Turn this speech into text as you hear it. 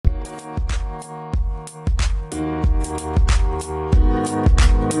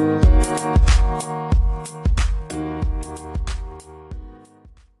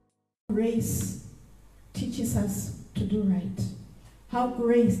how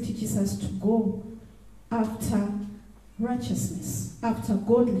grace teaches us to go after righteousness, after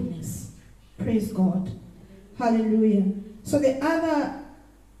godliness. Praise God. Hallelujah. So the other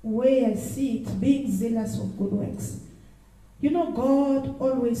way I see it, being zealous of good works. You know, God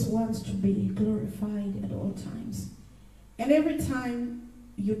always wants to be glorified at all times. And every time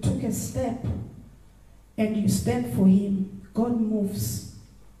you took a step and you stand for him, God moves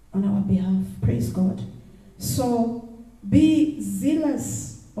on our behalf. Praise God. So be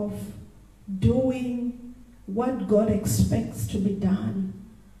zealous of doing what God expects to be done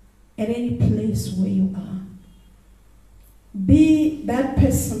at any place where you are. Be that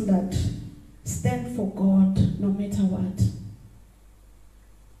person that stands for God no matter what.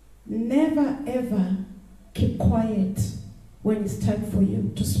 Never ever keep quiet when it's time for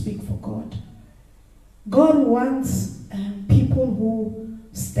you to speak for God. God wants people who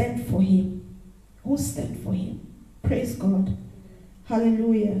stand for him. Who stand for him. Praise God.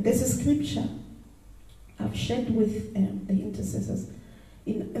 Hallelujah. There's a scripture I've shared with the intercessors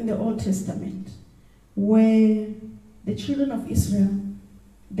in the Old Testament where the children of Israel,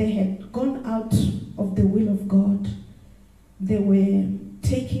 they had gone out of the will of God. They were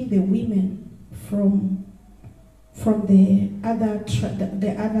taking the women from the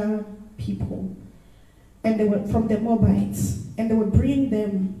other people, and they were from the Moabites, and they were bringing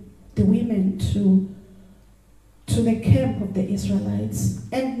the women to the camp of the Israelites,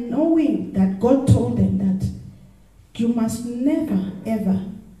 and knowing that God told them that you must never ever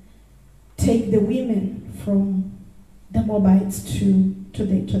take the women from the Moabites to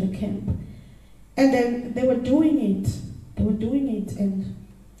the camp. And then they were doing it. They were doing it, and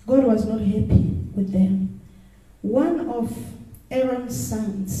God was not happy with them. One of Aaron's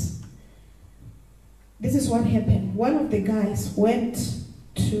sons, this is what happened. One of the guys went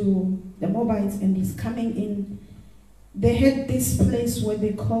to the Moabites and he's coming in. They had this place where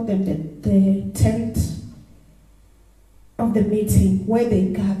they call them the tent of the meeting, where they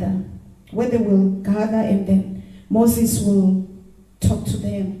gather, where they will gather, and then Moses will talk to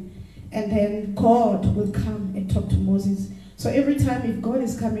them, and then God will come and talk to Moses. So every time if God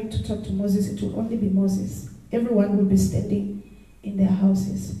is coming to talk to Moses, it will only be Moses. Everyone will be standing in their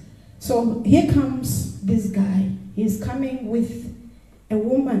houses. So here comes this guy. He's coming with a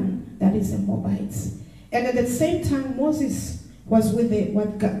woman that is a Moabite. And at the same time, Moses was with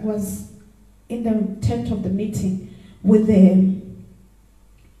was in the tent of the meeting with the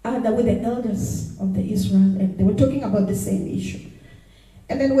elders of the Israel, and they were talking about the same issue.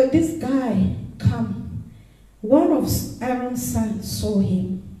 And then when this guy came, one of Aaron's sons saw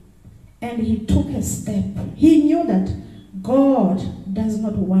him, and he took a step. He knew that God does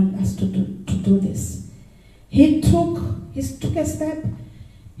not want us to do this. He took a step.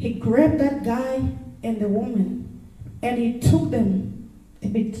 He grabbed that guy and the woman, and he took them a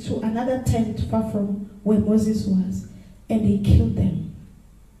bit to another tent far from where Moses was, and he killed them.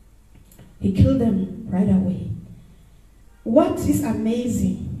 He killed them right away. What is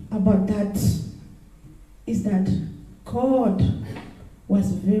amazing about that is that God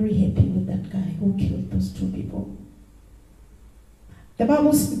was very happy with that guy who killed those two people. The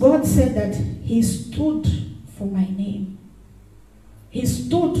Bible, God said that he stood for my name. He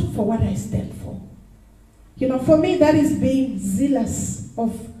stood for what I stand for. You know, for me, that is being zealous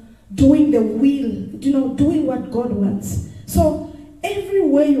of doing the will, doing what God wants. So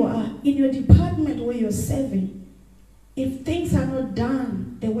everywhere you are, in your department where you're serving, if things are not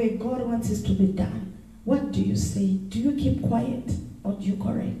done the way God wants it to be done, what do you say? Do you keep quiet or do you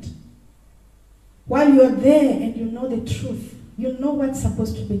correct? While you're there and you know the truth, you know what's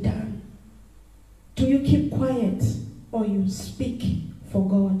supposed to be done, do you keep quiet or you speak for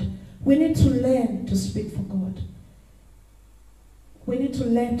God? We need to learn to speak for God. We need to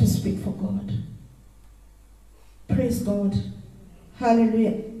learn to speak for God. Praise God.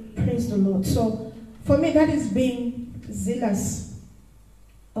 Hallelujah. Praise the Lord. So for me, that is being zealous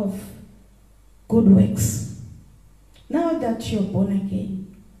of good works. Now that you're born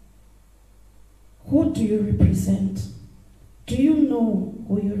again, who do you represent? Do you know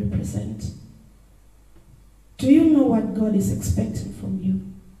who you represent? Do you know what God is expecting from you?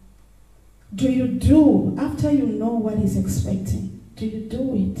 Do you do, after you know what he's expecting, do you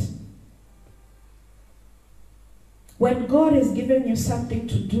do it? When God has given you something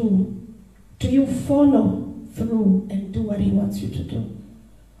to do you follow through and do what he wants you to do?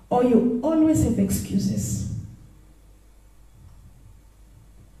 Or you always have excuses?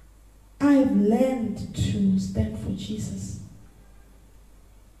 I've learned to stand for Jesus.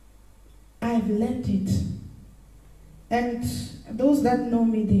 I've learned it. And those that know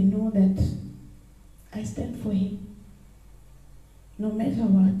me, they know that I stand for him. no matter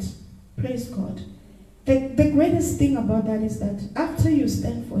what. Praise God. The greatest thing about that is that after you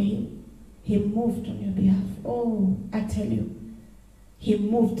stand for him, he moved on your behalf. Oh, I tell you, he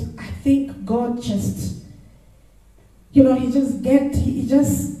moved. I think God just, he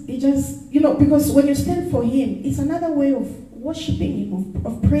just, because when you stand for him, it's another way of worshiping him,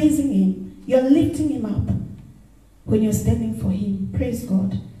 of praising him. You're lifting him up when you're standing for him. Praise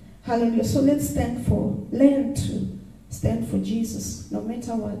God. Hallelujah. So let's learn to stand for Jesus, no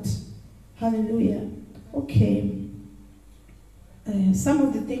matter what. Hallelujah. Okay. Some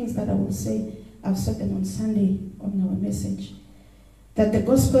of the things that I will say, I've said them on Sunday on our message. That the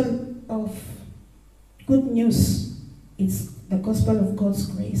gospel of good news is the gospel of God's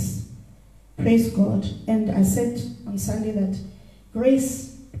grace. Praise God. And I said on Sunday that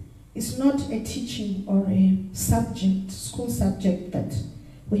grace is not a teaching or a subject, school subject that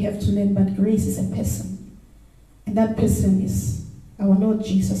we have to learn, but grace is a person. And that person is our Lord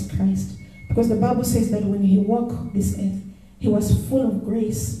Jesus Christ. Because the Bible says that when he walked this earth, he was full of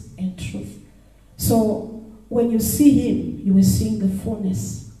grace and truth. So when you see him, you will see the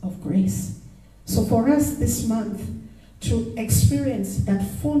fullness of grace. So for us this month to experience that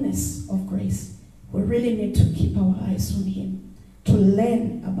fullness of grace, we really need to keep our eyes on him, to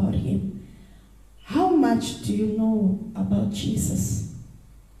learn about him. How much do you know about Jesus?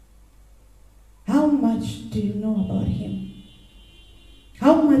 How much do you know about him?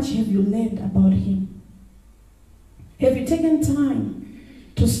 How much have you learned about him? Have you taken time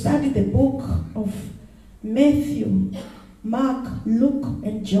to study the book of Matthew, Mark, Luke,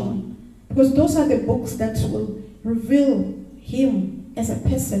 and John? Because those are the books that will reveal him as a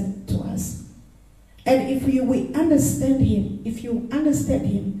person to us. And if we understand him, if you understand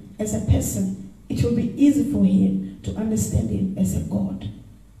him as a person, it will be easy for him to understand him as a God.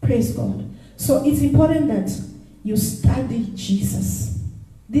 Praise God. So it's important that you study Jesus.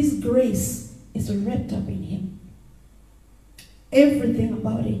 This grace is wrapped up in him. Everything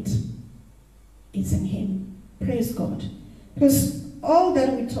about it is in him. Praise God. Because all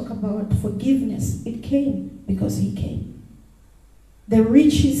that we talk about, forgiveness, it came because he came. The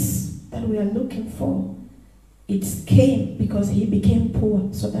riches that we are looking for, it came because he became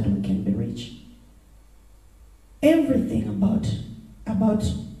poor so that we can be rich. Everything about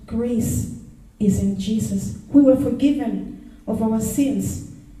grace is in Jesus. We were forgiven of our sins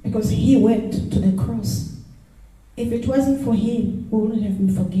because he went to the cross. If it wasn't for him, we wouldn't have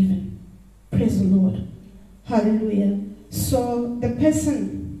been forgiven. Praise the Lord. Hallelujah. So the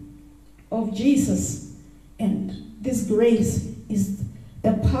person of Jesus and this grace is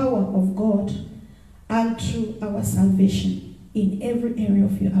the power of God unto our salvation in every area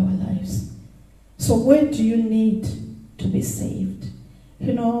of our lives. So where do you need to be saved?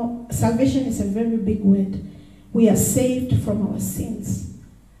 You know, salvation is a very big word. We are saved from our sins.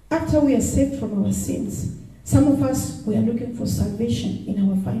 After we are saved from our sins, some of us, we are looking for salvation in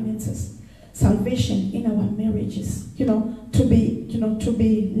our finances, salvation in our marriages, to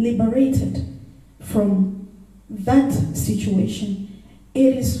be liberated from that situation.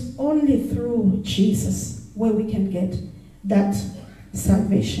 It is only through Jesus where we can get that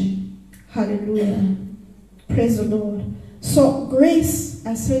salvation. Hallelujah. Praise the Lord. So grace,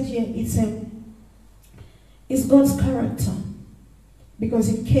 I said here, it's God's character, because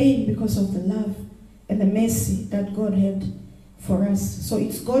it came because of the love and the mercy that God had for us. So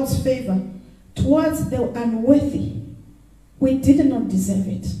it's God's favor towards the unworthy. We did not deserve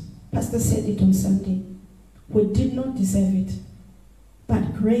it. Pastor said it on Sunday. We did not deserve it.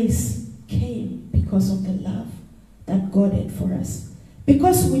 But grace came because of the love that God had for us.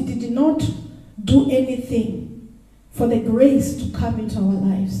 Because we did not do anything for the grace to come into our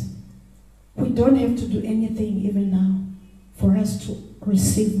lives, we don't have to do anything even now for us to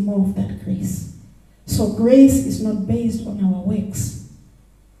receive more of that grace. So grace is not based on our works.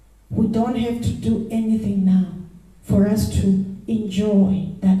 We don't have to do anything now for us to enjoy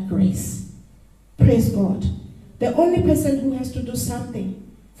that grace. Praise God. The only person who has to do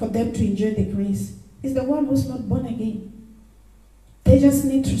something for them to enjoy the grace is the one who's not born again. They just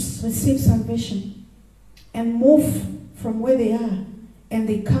need to receive salvation and move from where they are, and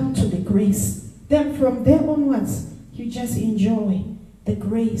they come to the grace. Then from there onwards, you just enjoy the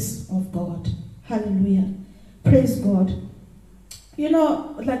grace of God. Hallelujah. Praise God.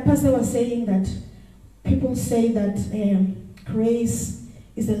 Like Pastor was saying, that people say that grace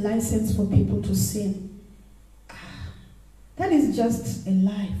is a license for people to sin. That is just a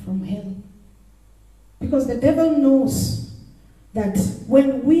lie from hell. Because the devil knows that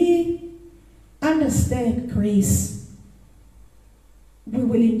when we understand grace, we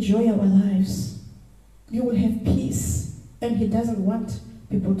will enjoy our lives. You will have peace. And he doesn't want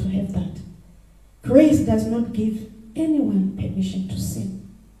people to have that. Grace does not give anyone permission to sin.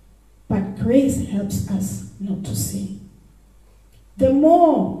 But grace helps us not to sin. The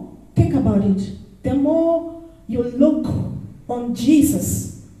more, think about it, the more you look on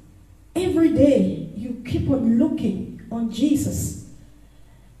Jesus, every day you keep on looking on Jesus,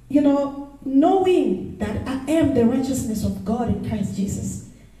 you know, knowing that I am the righteousness of God in Christ Jesus.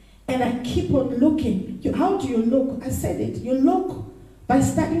 And I keep on looking. How do you look? I said it. You look by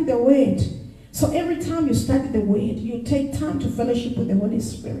studying the Word. So every time you study the Word, you take time to fellowship with the Holy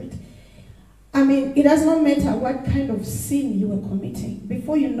Spirit. I mean, it does not matter what kind of sin you are committing.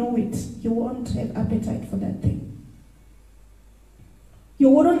 Before you know it, you won't have appetite for that thing. You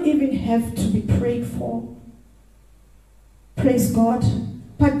wouldn't even have to be prayed for. Praise God.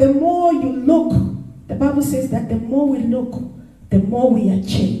 But the more you look, the Bible says that the more we look, the more we are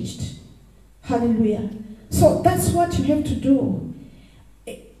changed. Hallelujah. So that's what you have to do.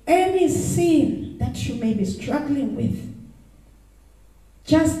 Any sin that you may be struggling with,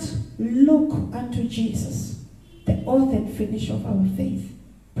 just look unto Jesus, the author and finisher of our faith.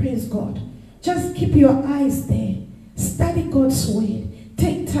 Praise God. Just keep your eyes there. Study God's word.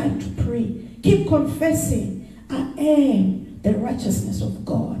 Take time to pray. Keep confessing, I am the righteousness of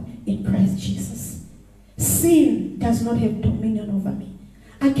God in Christ Jesus. Sin does not have dominion over me.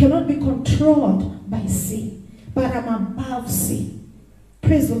 I cannot be controlled by sin, but I'm above sin.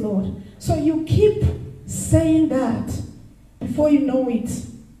 Praise the Lord. So you keep saying that. Before you know it,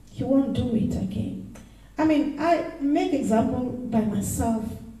 you won't do it again. I mean, I make example by myself.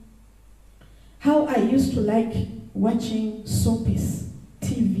 How I used to like watching soapies,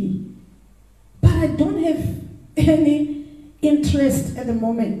 TV. But I don't have any interest at the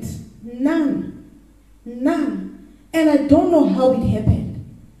moment. None. And I don't know how it happened.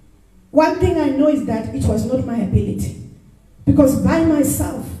 One thing I know is that it was not my ability. Because by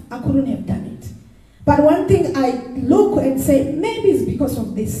myself, I couldn't have done it. But one thing I look and say, maybe it's because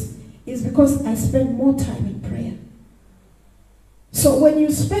of this. It's because I spend more time in prayer. So when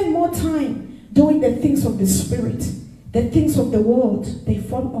you spend more time doing the things of the Spirit, the things of the world, they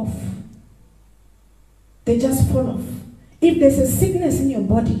fall off. They just fall off. If there's a sickness in your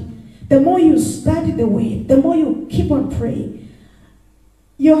body, the more you study the Word, the more you keep on praying,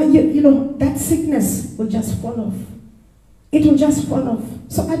 you know, that sickness will just fall off. It will just fall off.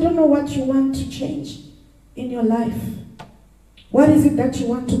 So I don't know what you want to change in your life. What is it that you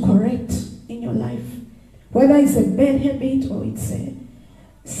want to correct in your life? Whether it's a bad habit or it's a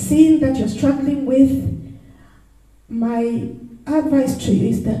sin that you're struggling with, my advice to you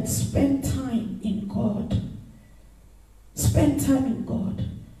is that spend time in God. Spend time in God.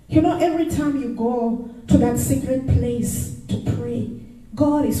 You know, every time you go to that secret place to pray,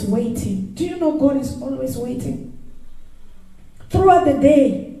 God is waiting. Do you know God is always waiting? Throughout the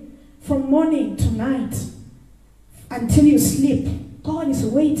day, from morning to night, until you sleep, God is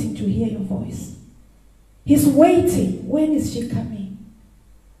waiting to hear your voice. He's waiting. When is she coming?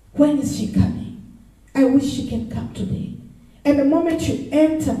 When is she coming? I wish she can come today. And the moment you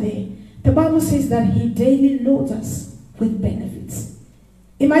enter there, the Bible says that he daily loads us with benefits.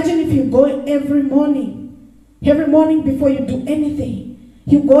 Imagine if you go every morning before you do anything,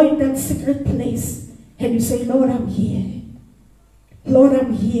 you go in that secret place and you say, Lord, I'm here. Lord,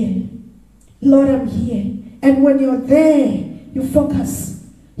 I'm here. Lord, I'm here. And when you're there, you focus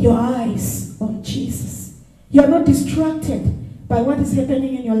your eyes on Jesus. You're not distracted by what is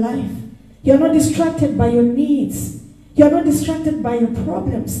happening in your life. You're not distracted by your needs. You're not distracted by your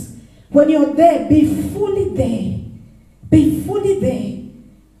problems. When you're there, be fully there. Be fully there.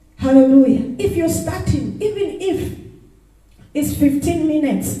 Hallelujah. If you're starting, even if it's 15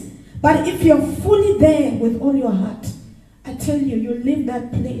 minutes, but if you're fully there with all your heart, I tell you, you leave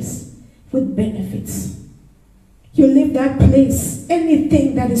that place with benefits. You leave that place,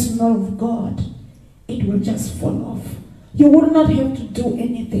 anything that is not of God, it will just fall off. You will not have to do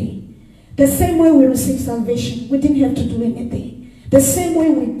anything. The same way we receive salvation, we didn't have to do anything. The same way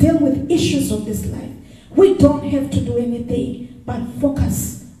we deal with issues of this life, we don't have to do anything but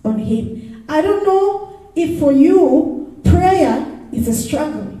focus on Him. I don't know if for you, prayer is a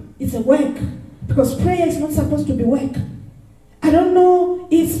struggle, it's a work, because prayer is not supposed to be work. I don't know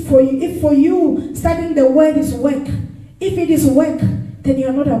if for you studying the word is work. If it is work, then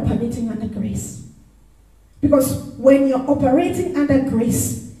you're not operating under grace. Because when you're operating under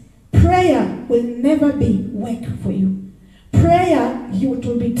grace, prayer will never be work for you. Prayer, it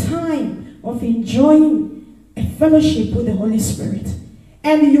will be time of enjoying a fellowship with the Holy Spirit.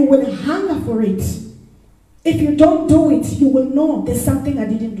 And you will hunger for it. If you don't do it, you will know there's something I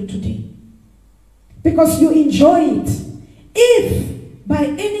didn't do today. Because you enjoy it. If by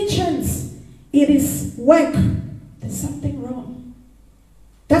any chance it is work, there's something wrong.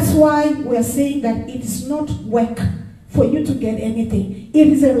 That's why we are saying that it is not work for you to get anything. It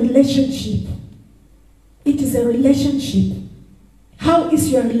is a relationship. It is a relationship. How is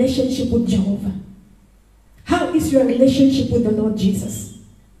your relationship with Jehovah? How is your relationship with the Lord Jesus?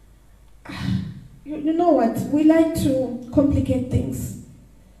 You know what? We like to complicate things.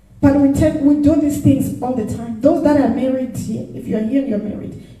 But we do these things all the time. Those that are married here, if you're here and you're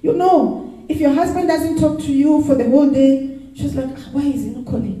married, you know, if your husband doesn't talk to you for the whole day, she's like, why is he not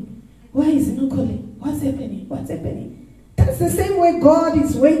calling? Why is he not calling? What's happening? What's happening? That's the same way God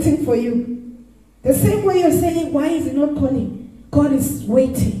is waiting for you. The same way you're saying, why is he not calling? God is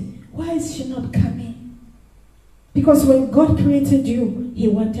waiting. Why is she not coming? Because when God created you, he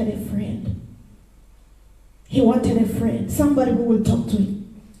wanted a friend. He wanted a friend. Somebody who will talk to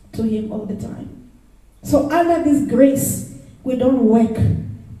him all the time. So under this grace, we don't work,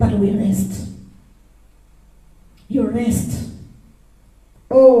 but we rest. You rest.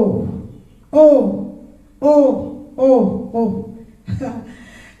 Oh.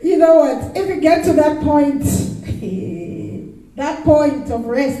 You know what? If you get to that point, that point of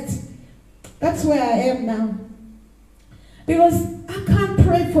rest, that's where I am now. Because I can't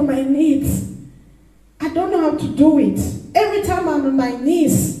pray for my needs. I don't know how to do it. Every time I'm on my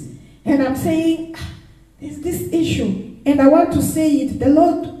knees and I'm saying, there's this issue, and I want to say it, the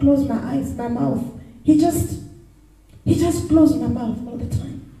Lord closed my eyes, my mouth. He just closed my mouth all the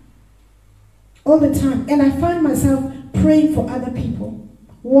time. All the time. And I find myself praying for other people.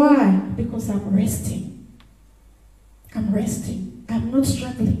 Why? Because I'm resting. I'm resting. I'm not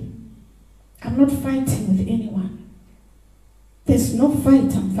struggling. I'm not fighting with anyone. There's no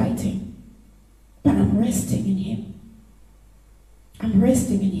fight I'm fighting. But I'm resting in him. I'm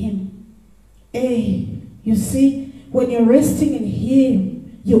resting in him. Hey, you see, when you're resting in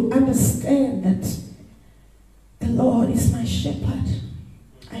him, you understand that the Lord is my shepherd.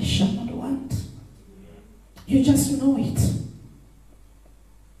 I shall not want. You just know it.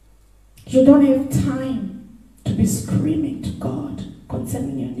 You don't have time to be screaming to God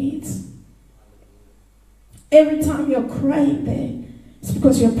concerning your needs. Every time you're crying there, it's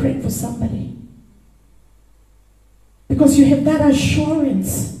because you're praying for somebody. Because you have that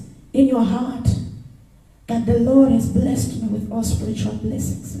assurance in your heart that the Lord has blessed me with all spiritual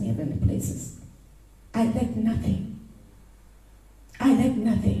blessings in heavenly places. I lack nothing. I lack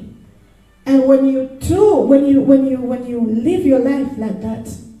nothing. And when you live your life like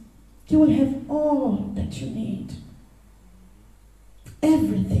that, you will have all that you need.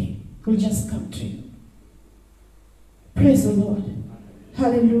 Everything will just come to you. Praise the Lord.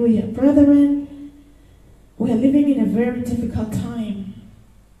 Hallelujah. Brethren, we are living in a very difficult time.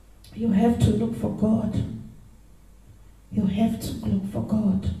 You have to look for God. You have to look for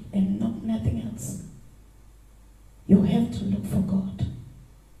God and nothing else. You have to look for God.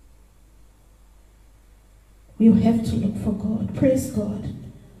 You have to look for God. Praise God.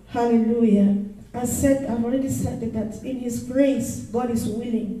 Hallelujah. I've already said it, that in his grace, God is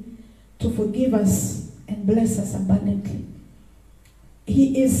willing to forgive us and bless us abundantly.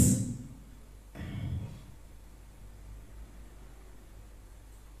 He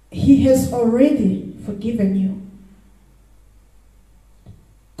has already forgiven you.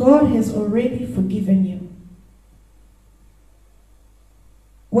 God has already forgiven you.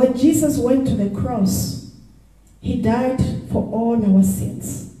 When Jesus went to the cross, he died for all our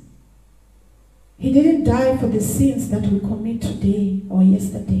sins. He didn't die for the sins that we commit today or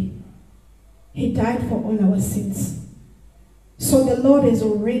yesterday. He died for all our sins. So the Lord has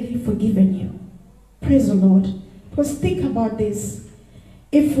already forgiven you. Praise the Lord. Because think about this.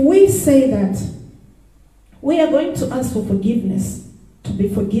 If we say that we are going to ask for forgiveness to be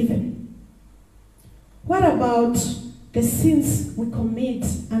forgiven, what about the sins we commit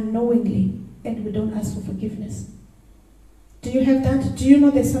unknowingly and we don't ask for forgiveness? Do you have that? Do you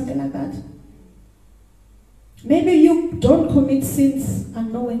know there's something like that? Maybe you don't commit sins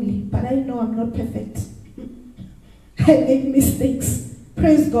unknowingly, but I know I'm not perfect. I make mistakes.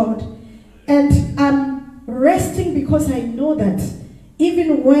 Praise God. And I'm resting because I know that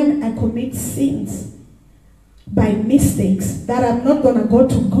even when I commit sins by mistakes, that I'm not going to go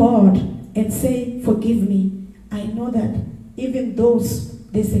to God and say, forgive me. I know that even those,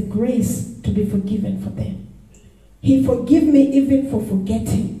 there's a grace to be forgiven for them. He forgive me even for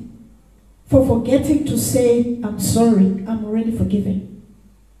forgetting. For forgetting to say, I'm sorry, I'm already forgiven.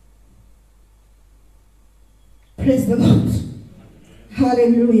 Praise the Lord.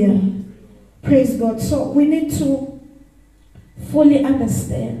 Hallelujah. Praise God. So we need to fully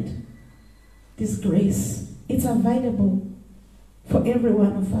understand this grace. It's available for every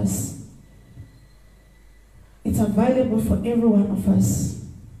one of us. It's available for every one of us.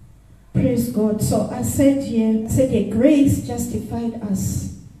 Praise God. So I said here, grace justified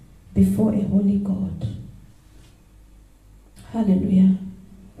us before a holy God. Hallelujah.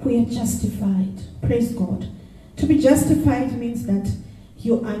 We are justified. Praise God. To be justified means that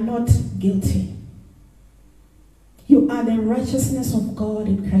you are not guilty. You are the righteousness of God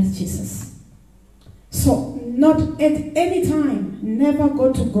in Christ Jesus. So not at any time, never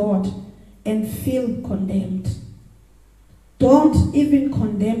go to God and feel condemned. Don't even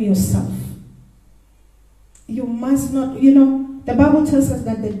condemn yourself. You must not, the Bible tells us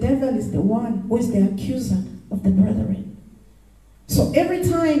that the devil is the one who is the accuser of the brethren. So every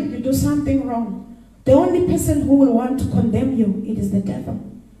time you do something wrong, the only person who will want to condemn you, it is the devil.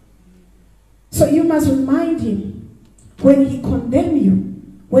 So you must remind him when he condemns you,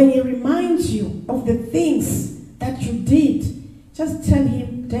 when he reminds you of the things that you did, just tell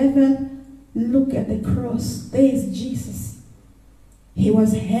him, devil, look at the cross. There is Jesus. He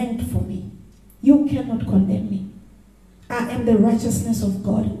was hanged for me. You cannot condemn me. I am the righteousness of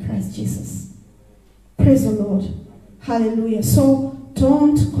God in Christ Jesus. Praise the Lord. Hallelujah. So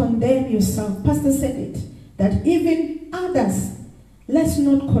don't condemn yourself. Pastor said it, that even others, let's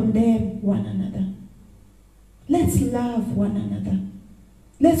not condemn one another. Let's love one another.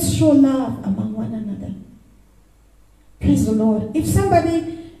 Let's show love among one another. Praise the Lord.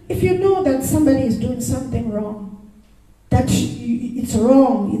 If you know that somebody is doing something wrong, that it's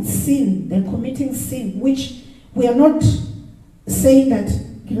wrong, it's sin, they're committing sin, which we are not saying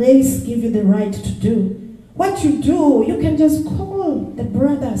that grace gives you the right to do. What you do, you can just call the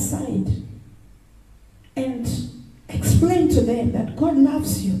brother aside and explain to them that God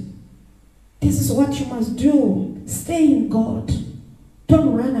loves you. This is what you must do. Stay in God.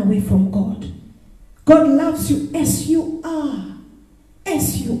 Don't run away from God. God loves you as you are.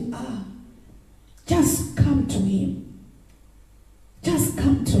 As you are. Just come to him. Just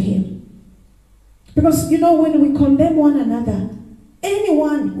come to him. Because, when we condemn one another,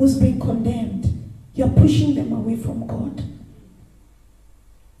 anyone who's been condemned, you're pushing them away from God.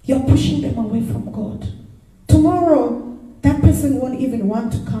 You're pushing them away from God. Tomorrow, that person won't even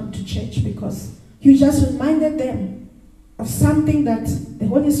want to come to church because you just reminded them of something that the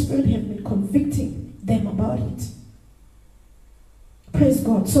Holy Spirit has been convicting them about it. Praise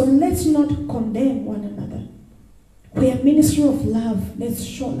God. So let's not condemn one another. We are ministry of love. Let's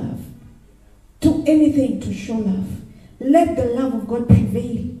show love. Do anything to show love. Let the love of God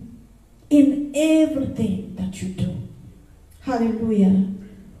prevail in everything that you do. Hallelujah.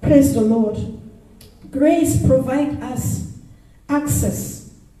 Praise the Lord. Grace provides us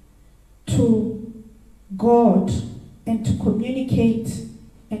access to God and to communicate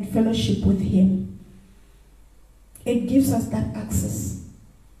and fellowship with him. It gives us that access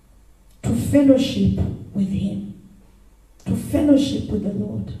to fellowship with him, to fellowship with the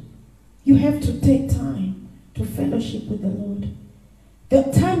Lord. You have to take time to fellowship with the Lord. The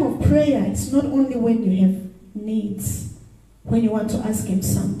time of prayer is not only when you have needs, when you want to ask him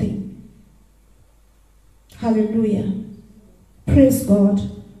something. Hallelujah. Praise God.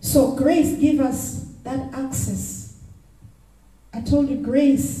 So grace gives us that access. I told you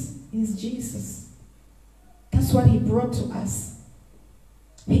grace is Jesus. That's what he brought to us.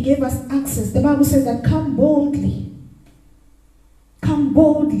 He gave us access. The Bible says that come boldly. Come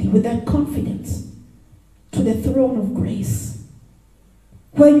boldly with that confidence to the throne of grace,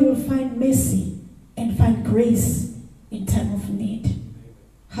 where you will find mercy and find grace in time of need.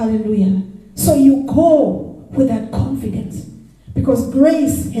 Hallelujah. So you go with that confidence because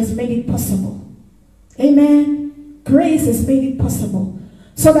grace has made it possible. Amen. Grace has made it possible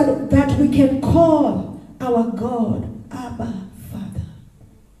so that we can call our God Abba, Father.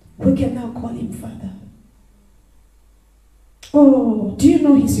 We can now call him Father. Oh, do you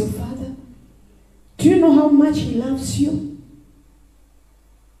know he's your Father? Do you know how much he loves you?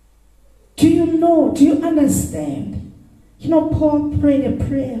 Do you know? Do you understand? Paul prayed a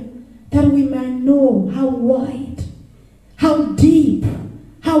prayer that we might know how wide, how deep,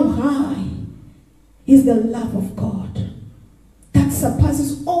 how high is the love of God that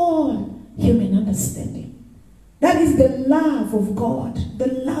surpasses all human understanding. That is the love of God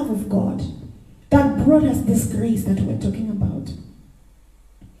that brought us this grace that we're talking about.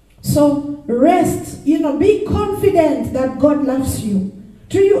 So rest, be confident that God loves you.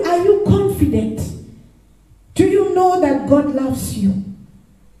 Are you confident? Do you know that God loves you?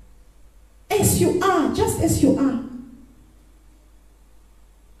 As you are, just as you are.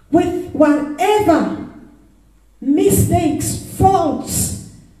 With whatever mistakes,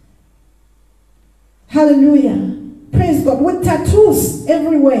 faults, hallelujah, Praise God. With tattoos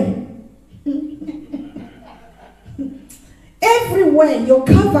everywhere. Everywhere you're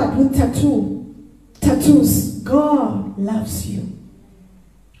covered with tattoos. God loves you.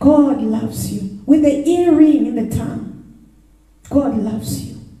 God loves you. With the earring in the tongue. God loves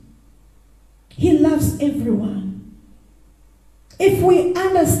you. He loves everyone. If we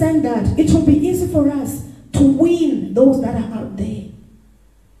understand that, it will be easy for us to win those that are out there.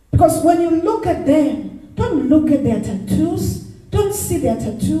 Because when you look at them, don't look at their tattoos. Don't see their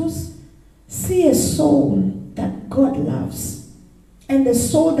tattoos. See a soul that God loves. And the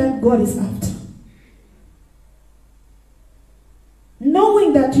soul that God is after.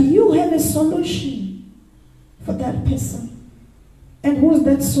 Knowing that you have a solution for that person. And who's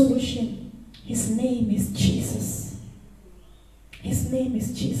that solution? His name is Jesus. His name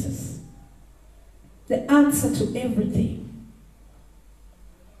is Jesus. The answer to everything.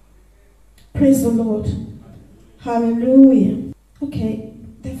 Praise the Lord. Hallelujah. Okay,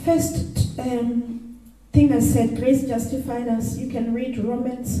 the first thing I said, grace justified us. You can read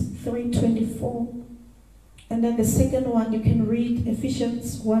Romans 3:24. And then the second one, you can read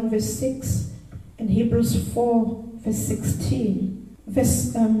Ephesians 1 verse 6 and Hebrews 4 verse 16.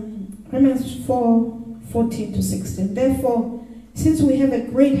 Romans 4:14 to 16. Therefore, since we have a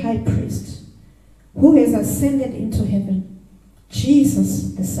great high priest who has ascended into heaven,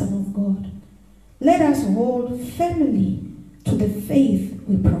 Jesus, the Son of God, let us hold firmly to the faith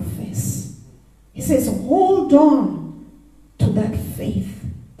we profess. He says, hold on to that faith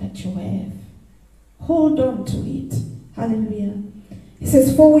that you have. Hold on to it. Hallelujah. He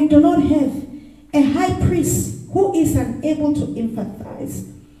says, for we do not have a high priest who is unable to empathize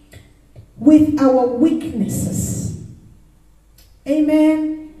with our weaknesses.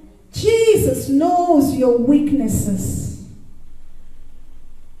 Amen. Jesus knows your weaknesses.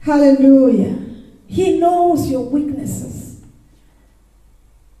 Hallelujah. He knows your weaknesses.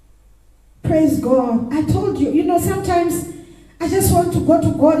 Praise God. I told you, sometimes I just want to go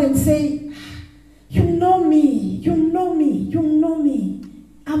to God and say, you know me, you know me, you know me.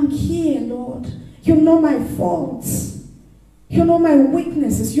 I'm here, Lord. You know my faults. You know my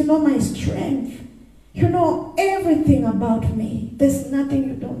weaknesses. You know my strength. You know everything about me. There's nothing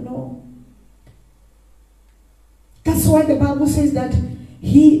you don't know. That's why the Bible says that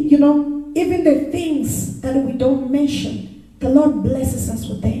even the things that we don't mention, the Lord blesses us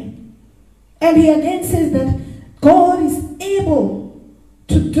with them. And he again says that God is able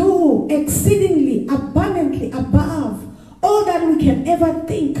to do exceedingly abundantly above all that we can ever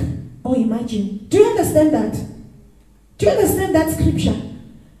think or imagine. Do you understand that? Do you understand that scripture?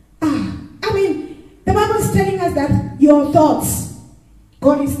 The Bible is telling us that your thoughts,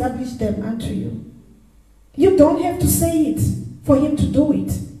 God established them unto you. You don't have to say it for him to do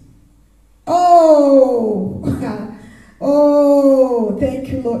it. Oh, thank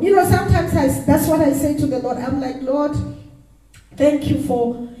you, Lord. Sometimes that's what I say to the Lord. I'm like, Lord, thank you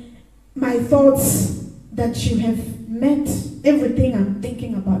for my thoughts that you have met everything I'm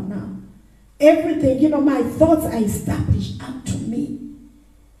thinking about now. Everything, my thoughts are established unto me.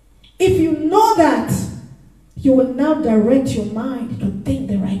 If you know that, you will now direct your mind to think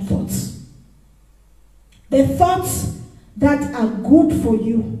the right thoughts. The thoughts that are good for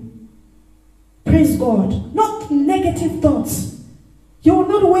you. Praise God. Not negative thoughts. You will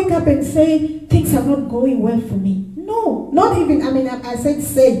not wake up and say, things are not going well for me. No, not even, I said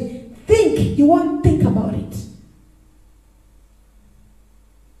say. Think. You won't think about it.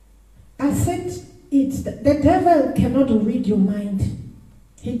 I said it. The devil cannot read your mind.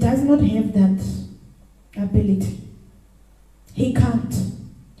 He does not have that ability. He can't.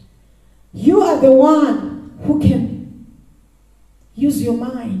 You are the one who can use your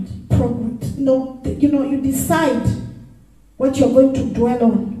mind. You decide what you're going to dwell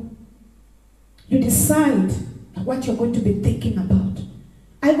on. You decide what you're going to be thinking about.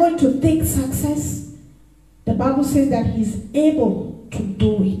 Are you going to think success? The Bible says that he's able to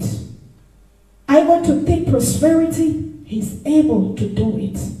do it. Are you going to think prosperity? He's able to do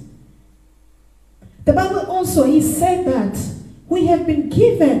it. The Bible also, he said that we have been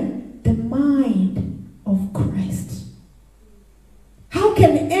given the mind of Christ. How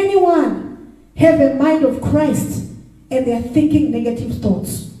can anyone have a mind of Christ and they are thinking negative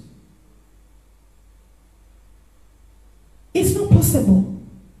thoughts? It's not possible.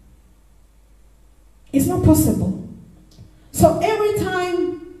 It's not possible. So every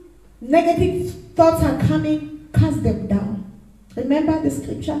time negative thoughts are coming, cast them down. Remember the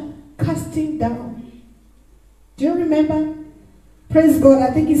scripture? Casting down. Do you remember? Praise God.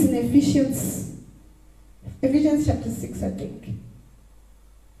 I think it's in Ephesians chapter 6, I think.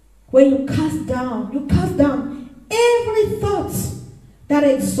 Where you cast down every thought that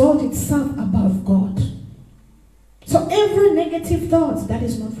exalts itself above God. So every negative thought that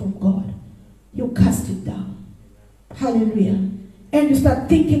is not from God, you cast it down. Hallelujah. And you start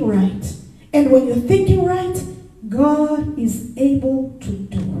thinking right. And when you're thinking right, God is able to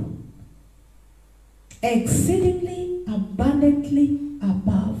do exceedingly abundantly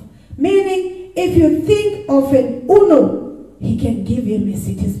above. Meaning, if you think of an Uno, he can give you a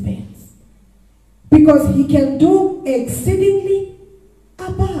Mercedes Benz. Because he can do exceedingly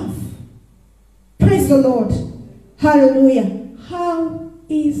above. Praise the Lord. Hallelujah. How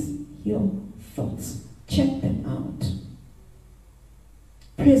is your thoughts? Check them out.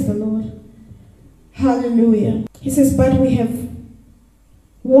 Praise the Lord. Hallelujah. He says, but we have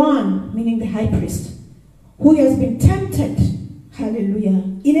one, meaning the high priest, who has been tempted, hallelujah,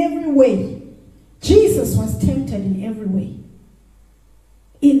 in every way. Jesus was tempted in every way.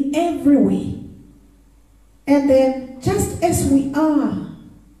 In every way. And then just as we are,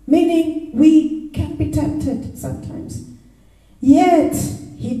 meaning we can be tempted sometimes, yet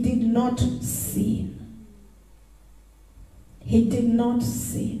he did not sin. He did not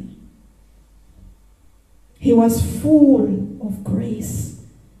sin. He was full of grace.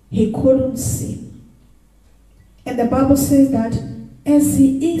 He couldn't sin. And the Bible says that as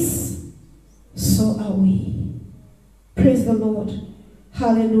he is, so are we. Praise the Lord.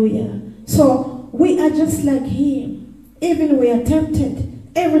 Hallelujah. So we are just like him. Even we are tempted.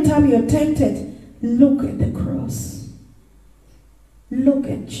 Every time you're tempted, look at the cross. Look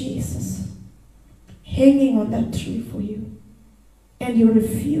at Jesus hanging on that tree for you. And you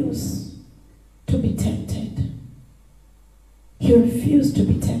refuse to be tempted. You refuse to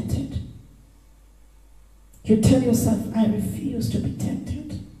be tempted. You tell yourself, I refuse to be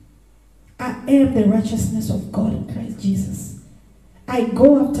tempted. I am the righteousness of God in Christ Jesus. I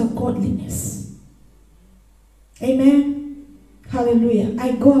go after godliness. Amen. Hallelujah.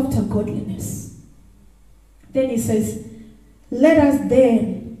 I go after godliness. Then he says, let us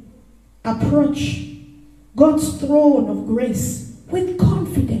then approach God's throne of grace with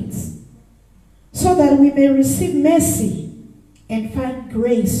confidence, so that we may receive mercy and find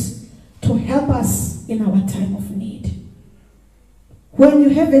grace to help us in our time of need. When you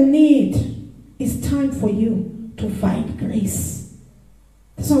have a need, it's time for you to find grace.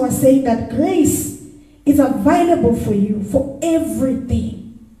 So I was saying that grace is available for you for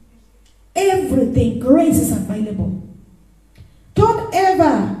everything. Everything, grace is available. Don't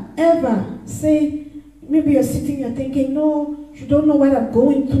ever say, maybe you're sitting, you're thinking, no, you don't know what I'm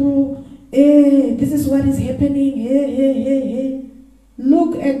going through. This is what is happening.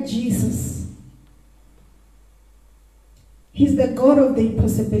 Look at Jesus. He's the God of the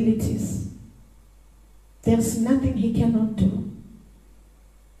impossibilities. There's nothing he cannot do.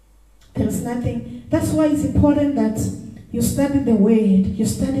 There's nothing. That's why it's important that you study the Word. You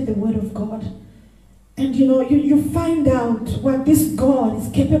study the Word of God. And you find out what this God is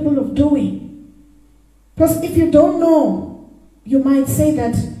capable of doing. Because if you don't know, you might say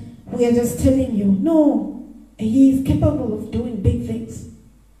that we are just telling you. No, he is capable of doing big things.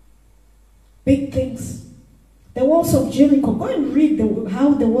 Big things. The walls of Jericho. Go and read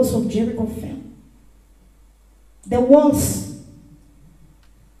how the walls of Jericho fell. The walls,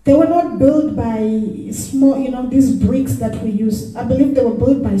 they were not built by small, these bricks that we use. I believe they were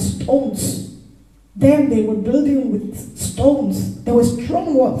built by stones. Then they were building with stones. There were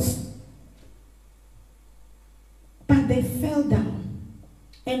strong walls. But they fell down.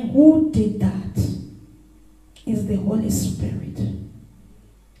 And who did that? Is the Holy Spirit.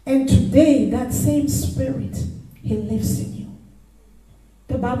 And today, that same Spirit, he lives in you.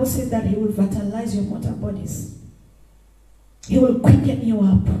 The Bible says that he will vitalize your mortal bodies. He will quicken you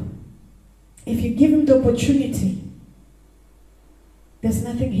up. If you give him the opportunity, there's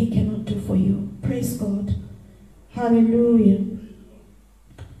nothing he cannot do for you. Praise God. Hallelujah.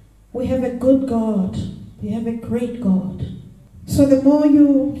 We have a good God. We have a great God. So the more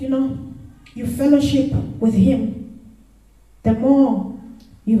you fellowship with him, the more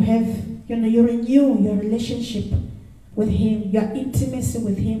you have, you renew your relationship with him, your intimacy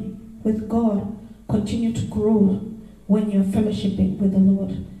with him, with God, continue to grow when you're fellowshipping with the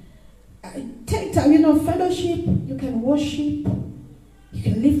Lord. Take time, fellowship, you can worship, you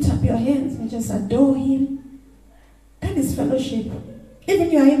can lift up your hands and just adore him. That is fellowship.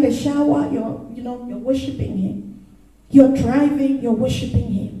 Even you are in the shower, you're worshiping him. You're driving, you're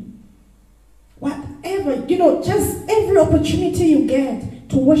worshiping him. Whatever, just every opportunity you get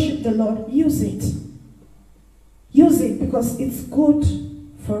to worship the Lord, use it. Use it because it's good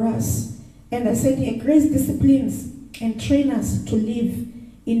for us. And I said here, grace disciplines and train us to live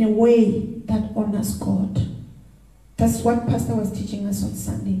in a way that honors God. That's what Pastor was teaching us on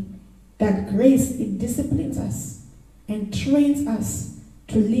Sunday. That grace, it disciplines us and trains us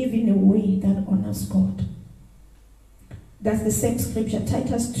to live in a way that honors God. That's the same scripture,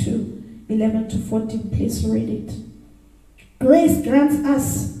 Titus 2, 11 to 14. Please read it. Grace grants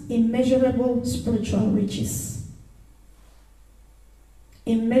us immeasurable spiritual riches.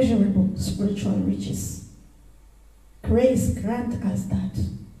 Immeasurable spiritual riches. Grace grants us that.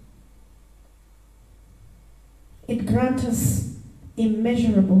 It grants us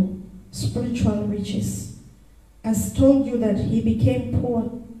immeasurable spiritual riches. As told you that he became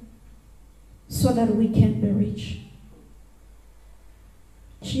poor so that we can be rich.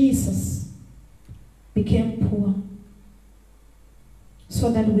 Jesus became poor so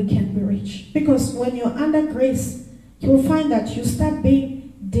that we can be rich. Because when you're under grace, you'll find that you start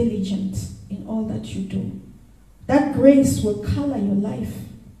being diligent in all that you do. That grace will color your life.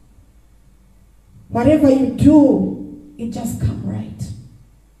 Whatever you do, it just comes right.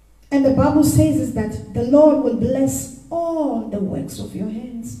 And the Bible says is that the Lord will bless all the works of your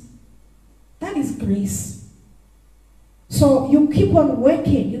hands. That is grace. So you keep on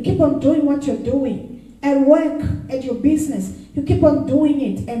working, you keep on doing what you're doing, at work, at your business, you keep on doing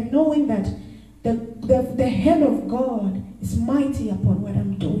it and knowing that the hand of God is mighty upon what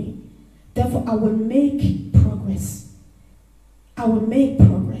I'm doing. Therefore, I will make progress. I will make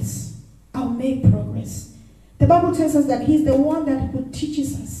progress. I'll make progress. The Bible tells us that he's the one who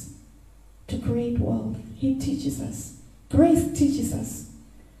teaches us to create wealth. He teaches us. Grace teaches us.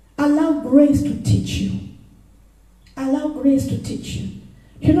 Allow grace to teach you. Allow grace to teach you.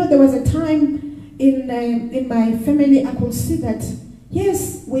 You know, there was a time in my family I could see that,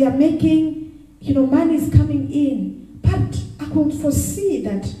 yes, we are making, money is coming in. But I could foresee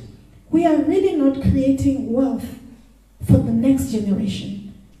that we are really not creating wealth for the next generation.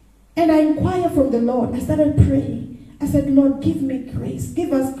 And I inquired from the Lord. I started praying. I said, Lord, give me grace.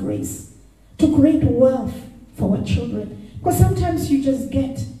 Give us grace to create wealth for our children. Because sometimes you just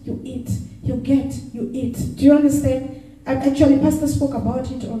get, you eat, you get, you eat. Do you understand? And actually, Pastor spoke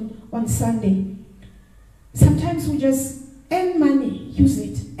about it on Sunday. Sometimes we just earn money, use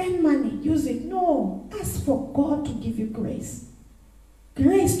it. Earn money, use it. No, ask for God to give you grace.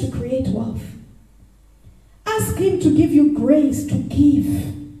 Grace to create wealth. Ask him to give you grace to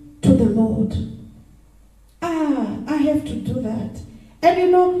give to the Lord. I have to do that.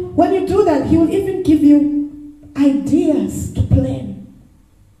 And when you do that, he will even give you ideas to plan.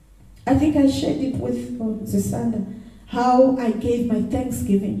 I think I shared it with Zisanda, how I gave my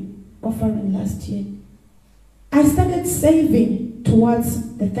Thanksgiving offering last year. I started saving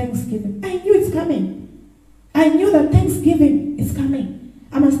towards the Thanksgiving. I knew it's coming. I knew that Thanksgiving is coming.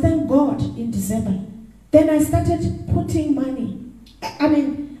 I must thank God in December. Then I started putting money.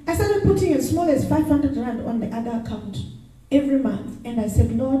 I started putting as small as 500 rand on the other account every month. And I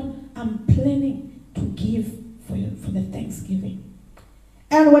said, Lord, I'm planning to give for the Thanksgiving.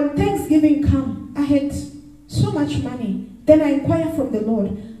 And when Thanksgiving came, I had so much money. Then I inquired from the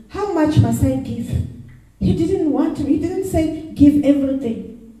Lord, how much must I give? He didn't want to. He didn't say, give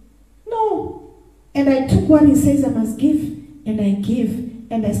everything. No. And I took what he says I must give, and I give,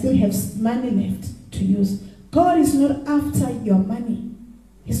 and I still have money left to use. God is not after your money.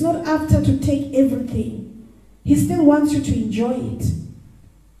 He's not after to take everything. He still wants you to enjoy it.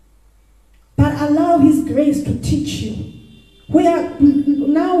 But allow his grace to teach you. We are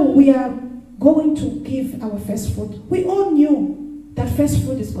going to give our first fruit. We all knew that first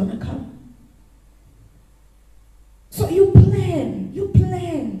fruit is going to come. So you plan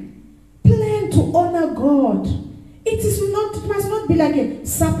to honor God. It must not be like a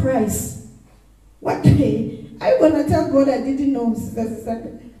surprise. What day are you going to tell God I didn't know?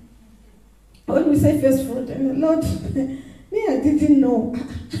 When we say first fruit, and the Lord, me, I didn't know.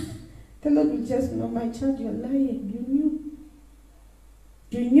 The Lord will just know, my child, you're lying. You knew.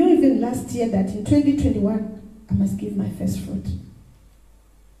 You knew even last year that in 2021, I must give my first fruit.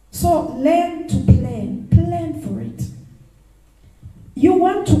 So learn to plan. Plan for it. You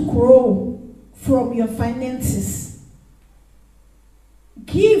want to grow from your finances.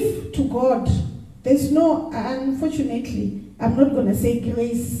 Give to God. There's no, unfortunately, I'm not going to say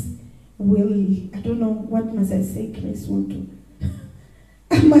grace will, I don't know, what must I say grace will do.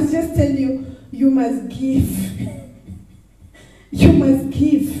 I must just tell you, you must give. You must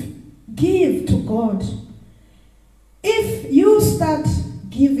give. Give to God. If you start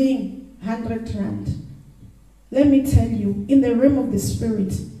giving 100 rand, let me tell you, in the realm of the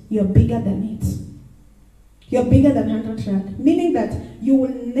spirit, you're bigger than it. You're bigger than 100 rand. Meaning that you will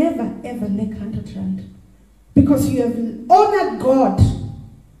never ever lack 100 rand. Because you have honored God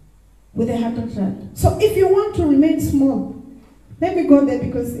with 100 rand. So if you want to remain small, let me go there,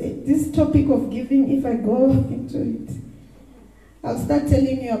 because this topic of giving, if I go into it, I'll start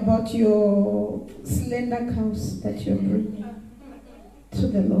telling you about your slender cows that you're bringing to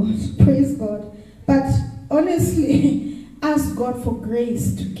the Lord. Praise God. But honestly, ask God for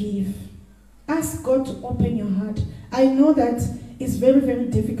grace to give. Ask God to open your heart. I know that it's very, very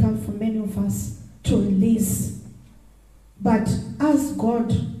difficult for many of us to release. But ask God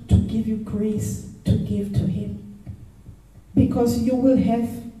to give you grace to give to Him. Because you will have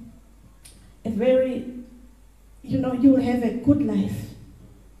a very, you will have a good life.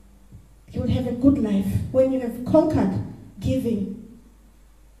 You will have a good life. When you have conquered giving,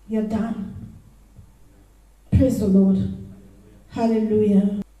 you're done. Praise the Lord.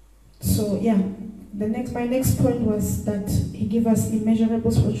 Hallelujah. So yeah, my next point was that He gave us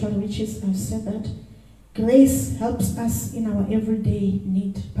immeasurable spiritual riches. I've said that. Grace helps us in our everyday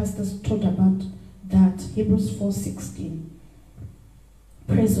need. Pastors taught about that. Hebrews 4:16.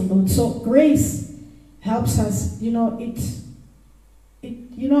 Praise the Lord. So grace helps us.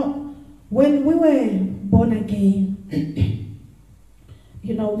 When we were born again,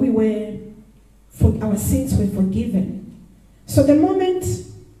 our sins were forgiven. So the moment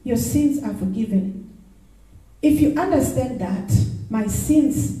your sins are forgiven, if you understand that my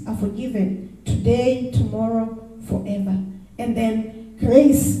sins are forgiven today, tomorrow, forever, and then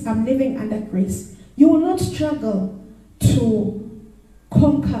grace, I'm living under grace, you will not struggle to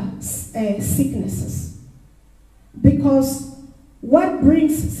conquer sicknesses. Because what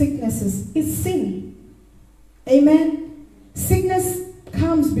brings sicknesses is sin. Amen? Sickness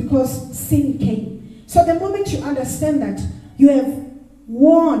comes because sin came. So the moment you understand that you have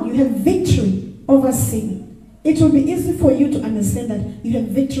won, you have victory over sin, it will be easy for you to understand that you have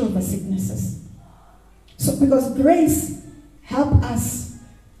victory over sicknesses. So because grace helps us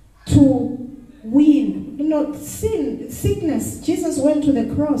to win. Sickness, Jesus went to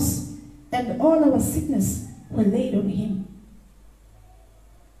the cross and all our sickness were laid on Him.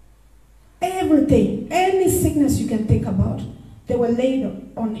 Everything, any sickness you can think about, they were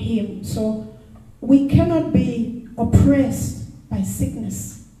laid on Him. So we cannot be oppressed by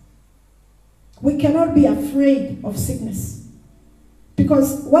sickness. We cannot be afraid of sickness.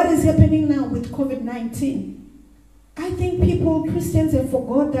 Because what is happening now with COVID-19, I think Christians have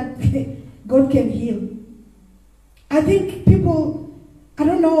forgot that God can heal. I think I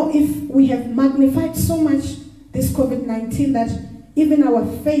don't know if we have magnified so much this COVID-19 that even our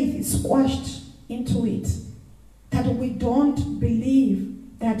faith is squashed into it, that we don't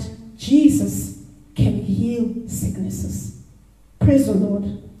believe that Jesus can heal sicknesses. Praise the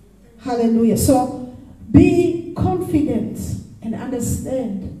Lord. Hallelujah. So be confident and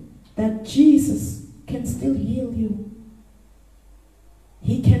understand that Jesus can still heal you.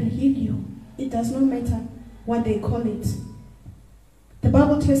 He can heal you. It does not matter what they call it. The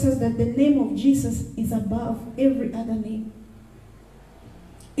Bible tells us that the name of Jesus is above every other name.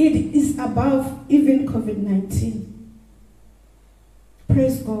 It is above even COVID-19.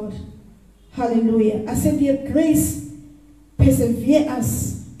 Praise God. Hallelujah. I said here, grace persevere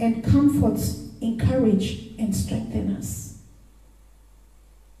us and comforts, encourage, and strengthen us.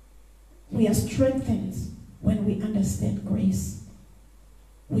 We are strengthened when we understand grace.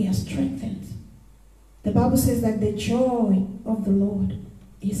 We are strengthened. The Bible says that the joy of the Lord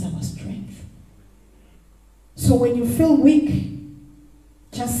is our strength. So when you feel weak,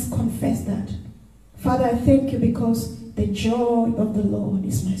 just confess that. Father, I thank you because the joy of the Lord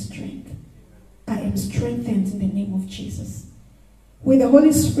is my strength. I am strengthened in the name of Jesus. With the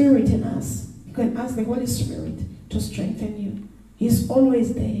Holy Spirit in us, you can ask the Holy Spirit to strengthen you. He's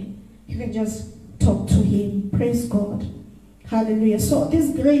always there. You can just talk to Him. Praise God. Hallelujah. So this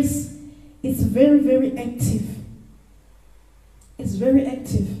grace is very, very active. It's very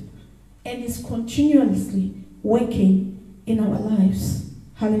active. And it's continuously working in our lives.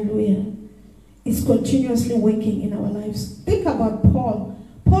 Hallelujah. It's continuously working in our lives. Think about Paul.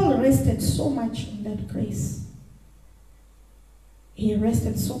 Paul rested so much on that grace. He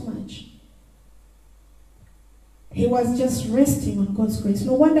rested so much. He was just resting on God's grace.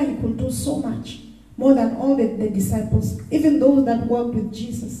 No wonder he could do so much, more than all the disciples, even those that worked with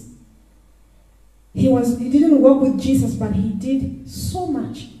Jesus. He didn't work with Jesus, but he did so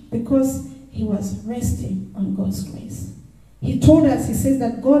much because he was resting on God's grace. He told us, he says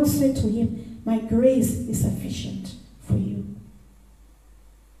that God said to him, my grace is sufficient for you.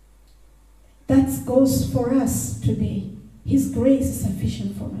 That goes for us today. His grace is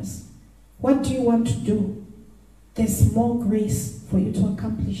sufficient for us. What do you want to do? There's more grace for you to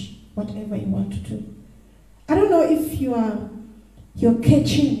accomplish whatever you want to do. I don't know if you are You're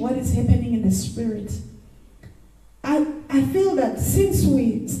catching what is happening in the spirit. I feel that since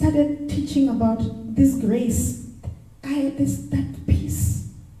we started teaching about this grace, I had that peace.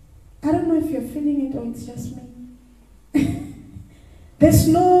 I don't know if you're feeling it or it's just me. There's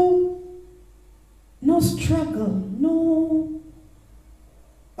no struggle,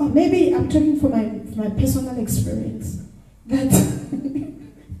 or maybe I'm talking from my personal experience, that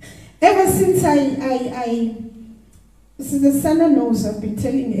ever since Sister Sana knows, I've been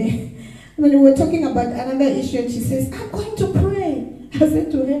telling her, when we were talking about another issue, and she says, I'm going to pray. I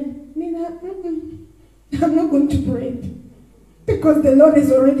said to her, Nina, I'm not going to pray, because the Lord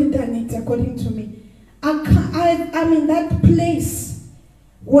has already done it according to me. I'm in that place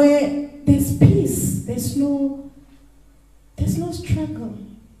where there's peace, there's no struggle.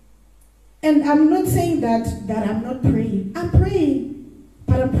 And I'm not saying that I'm not praying. I'm praying,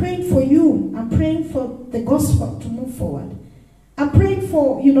 but I'm praying for you. I'm praying for the gospel to move forward. I'm praying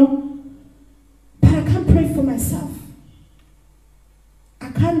for, but I can't pray for myself.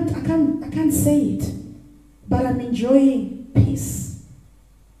 I can't say it, but I'm enjoying peace.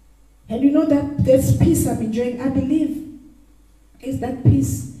 And that this peace I'm enjoying, I believe, is that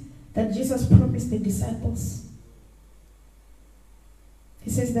peace that Jesus promised the disciples. He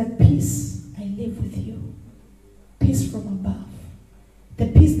says that peace I live with you. Peace from above. The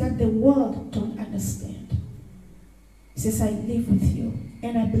peace that the world don't understand. He says I live with you.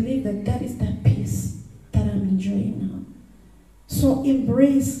 And I believe that is that peace that I'm enjoying now. So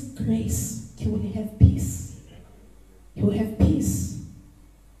embrace grace. You will have peace. You will have peace.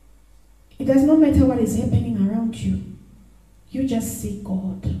 It does not matter what is happening around you. You just see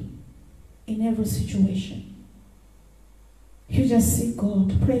God in every situation. You just see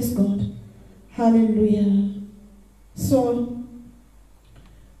God. Praise God. Hallelujah. So,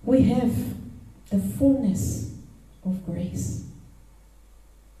 we have the fullness of grace.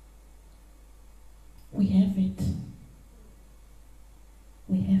 We have it.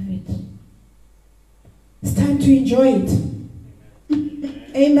 We have it. It's time to enjoy it.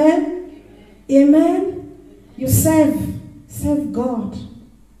 Amen? Amen? You serve God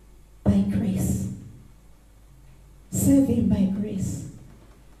by grace. Serve Him by grace.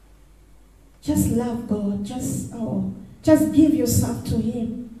 Just love God. Just give yourself to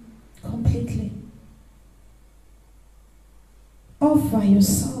Him completely. Offer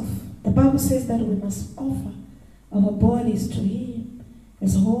yourself. The Bible says that we must offer our bodies to Him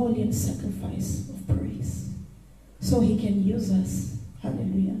as holy and sacrifice of praise, so He can use us.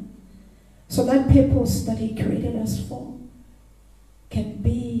 Hallelujah. So that purpose that He created us for can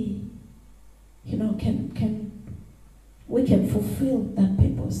be, we can fulfill that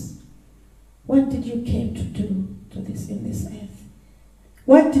purpose. What did you came to do in this earth?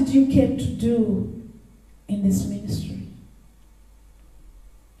 What did you came to do in this ministry?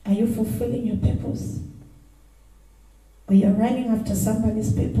 Are you fulfilling your purpose? Or you're running after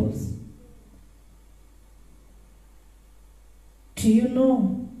somebody's purpose? Do you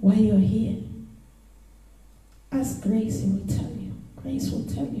know why you're here? Ask Grace, He will tell you. Grace will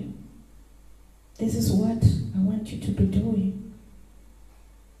tell you. This is what I want you to be doing.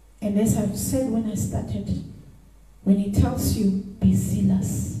 And as I've said when I started, when He tells you, be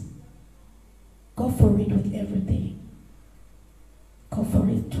zealous, go for it with everything. Go for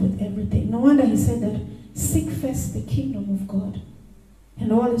it with everything. No wonder He said that, seek first the kingdom of God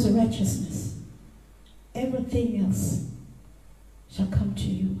and all His righteousness. Everything else shall come to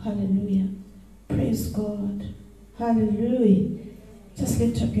you. Hallelujah. Praise God. Hallelujah. Just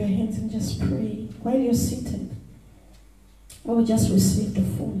lift up your hands and just pray while you're seated. Or just receive the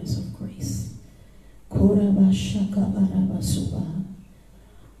fullness of grace.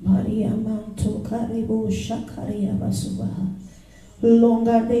 Maria manto karibo shakaria basubaha.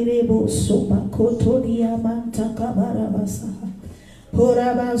 Longa derebo soba kotoria manta kabara basaha.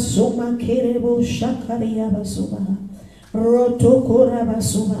 Horaba soma kerebo shakaria basubaha. Roto koraba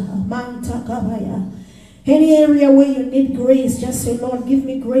subaha manta kabaya. Any area where you need grace, just say, Lord, give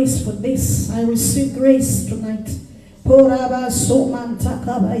me grace for this. I receive grace tonight. Poraba somanta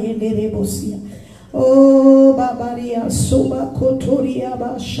kabaya derebo sia. Oh, Babaria, Soba, Kotoria,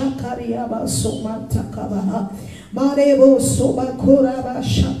 Shakaria, Somanta Kabaha, Marebo, Soba, Koraba,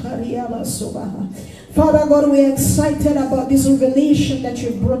 Shakaria, Sobaha. Father God, we are excited about this revelation that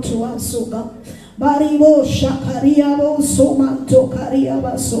you've brought to us, oh God. Baribo, Shakaria, Somanto, Karia,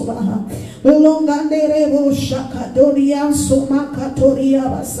 Sobaha. Longanderebo, Shakadoria, Somakatoria,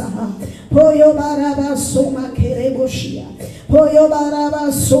 Basaha. Poyo Baraba, Soma, Kereboshia. Poyo baraba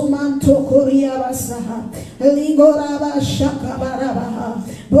somanto koria basaha. Lingoraba shakabarabaha.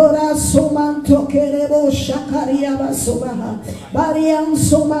 Bora sumanto kerebo shakaria basubaha. Barian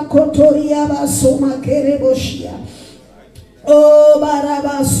soma kotoria basuma kerebo shia. Oh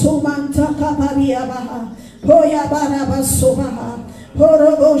baraba sumanta kaparia baha. Hoya baraba subaha.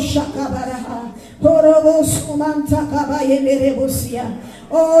 Horobo shakabaraha. Horobo sumanta kabayenerebusia.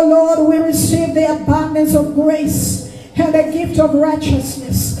 Oh Lord, we receive the abundance of grace and the gift of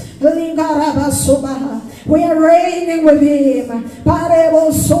righteousness. We are reigning with him.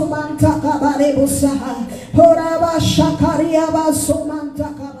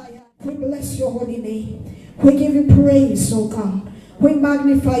 We bless your holy name. We give you praise, oh God. We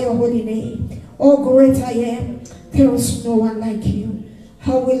magnify your holy name. Oh great I am. There is no one like you.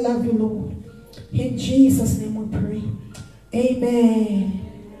 How we love you, Lord. In Jesus' name we pray. Amen.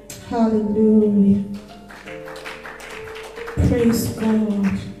 Hallelujah. Praise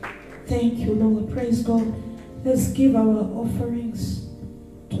God. Thank you, Lord. Praise God. Let's give our offerings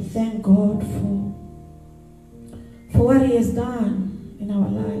to thank God for what he has done in our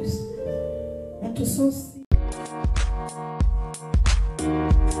lives and to sow seed.